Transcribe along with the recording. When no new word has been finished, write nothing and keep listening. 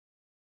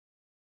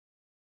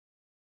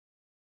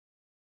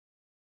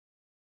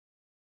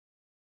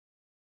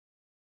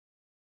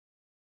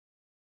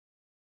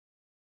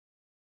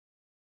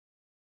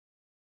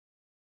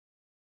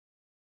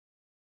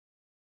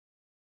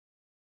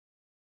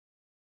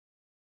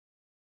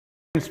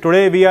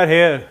Today we are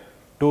here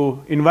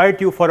to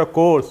invite you for a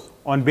course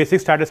on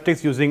basic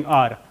statistics using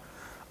R.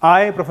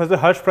 I, Professor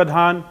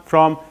Pradhan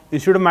from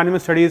Institute of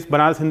Management Studies,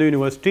 Banaras Hindu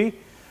University,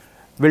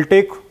 will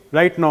take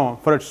right now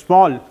for a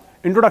small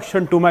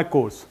introduction to my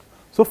course.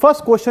 So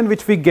first question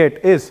which we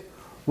get is,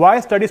 why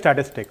study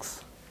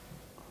statistics?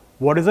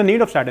 What is the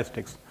need of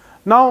statistics?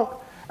 Now,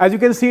 as you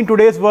can see in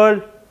today's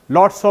world,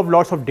 lots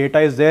of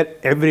data is there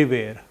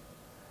everywhere.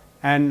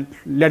 And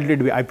let it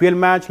be IPL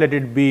match, let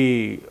it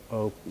be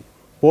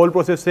poll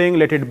processing,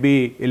 let it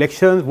be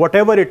elections,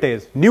 whatever it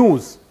is,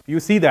 news, you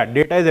see that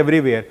data is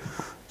everywhere.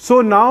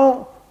 So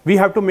now we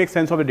have to make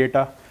sense of the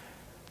data.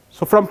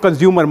 So from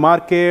consumer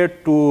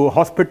market to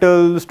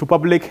hospitals to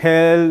public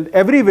health,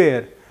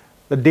 everywhere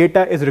the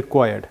data is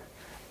required.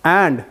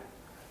 And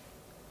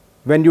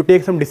when you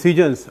take some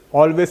decisions,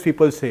 always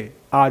people say,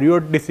 are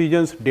your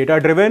decisions data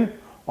driven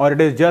or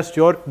it is just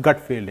your gut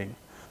feeling?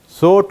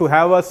 So to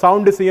have a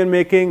sound decision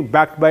making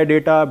backed by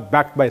data,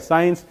 backed by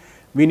science,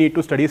 we need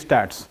to study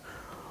stats.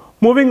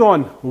 Moving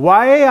on,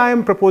 why I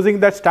am proposing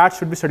that stats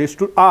should be studied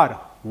to R.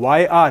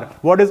 Why R?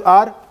 What is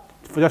R?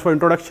 Just for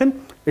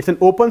introduction, it's an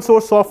open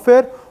source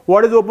software.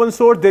 What is open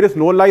source? There is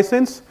no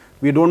license.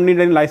 We don't need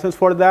any license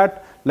for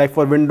that. Like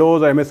for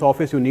Windows or MS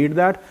Office, you need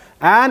that.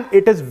 And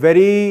it is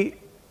very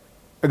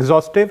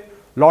exhaustive.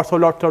 Lots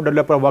of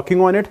developers are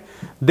working on it.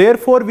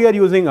 Therefore, we are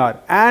using R.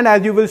 And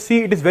as you will see,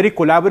 it is very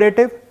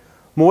collaborative.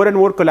 More and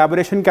more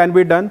collaboration can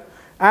be done.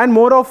 And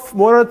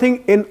more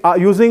thing in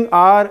using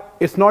R,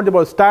 it's not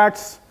about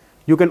stats.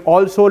 You can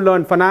also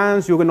learn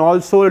finance, you can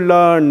also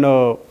learn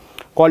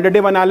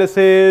qualitative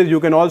analysis, you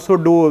can also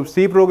do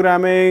C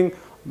programming,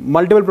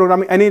 multiple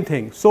programming,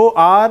 anything. So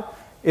R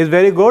is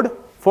very good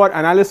for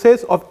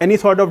analysis of any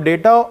sort of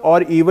data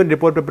or even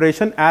report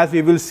preparation, as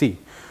we will see.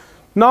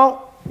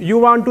 Now, you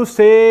want to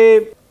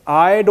say,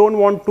 I don't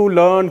want to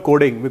learn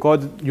coding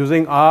because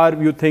using R,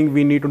 you think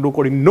we need to do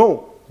coding.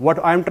 No, what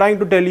I'm trying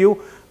to tell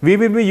you, we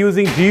will be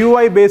using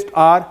GUI based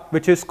R,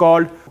 which is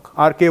called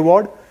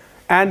RKWard.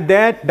 And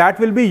that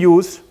will be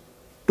used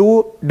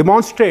to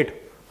demonstrate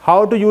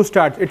how to use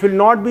stats. It will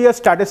not be a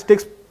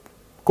statistics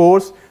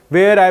course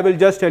where I will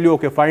just tell you,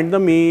 okay, find the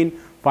mean,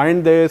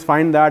 find this,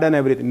 find that and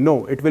everything.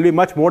 No, it will be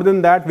much more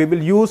than that. We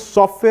will use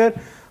software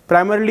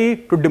primarily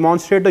to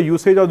demonstrate the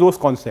usage of those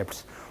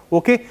concepts.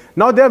 Okay.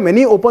 Now there are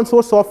many open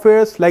source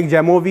softwares like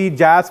Jamovi,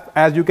 JASP.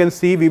 As you can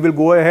see, we will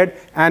go ahead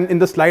and in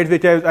the slides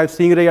which I'm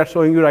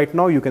showing you right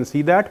now, you can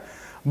see that.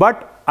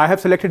 But I have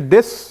selected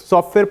this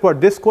software for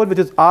this course, which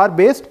is R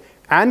based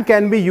and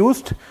can be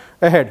used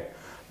ahead.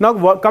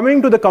 Now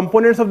coming to the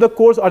components of the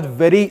course are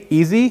very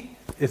easy.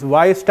 It's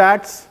why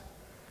stats,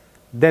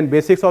 then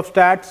basics of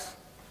stats,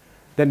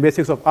 then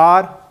basics of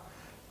R,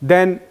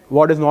 then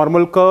what is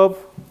normal curve,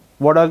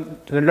 what are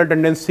general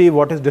tendency,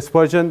 what is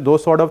dispersion,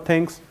 those sort of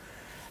things.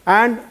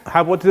 And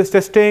hypothesis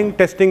testing,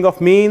 testing of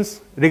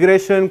means,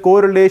 regression,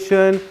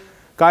 correlation,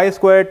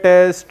 chi-square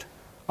test,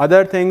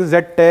 other things,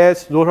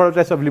 z-test, those sort of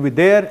tests will be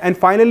there. And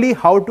finally,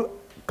 how to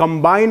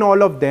combine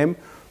all of them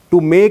to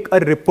make a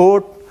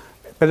report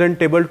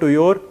presentable to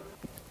your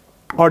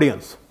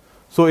audience.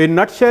 So in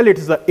nutshell, it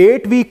is an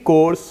 8-week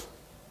course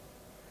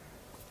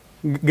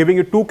giving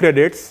you 2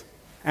 credits,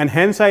 and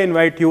hence I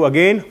invite you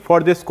again for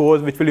this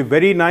course, which will be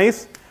very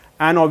nice,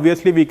 and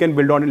obviously we can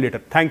build on it later.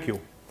 Thank you.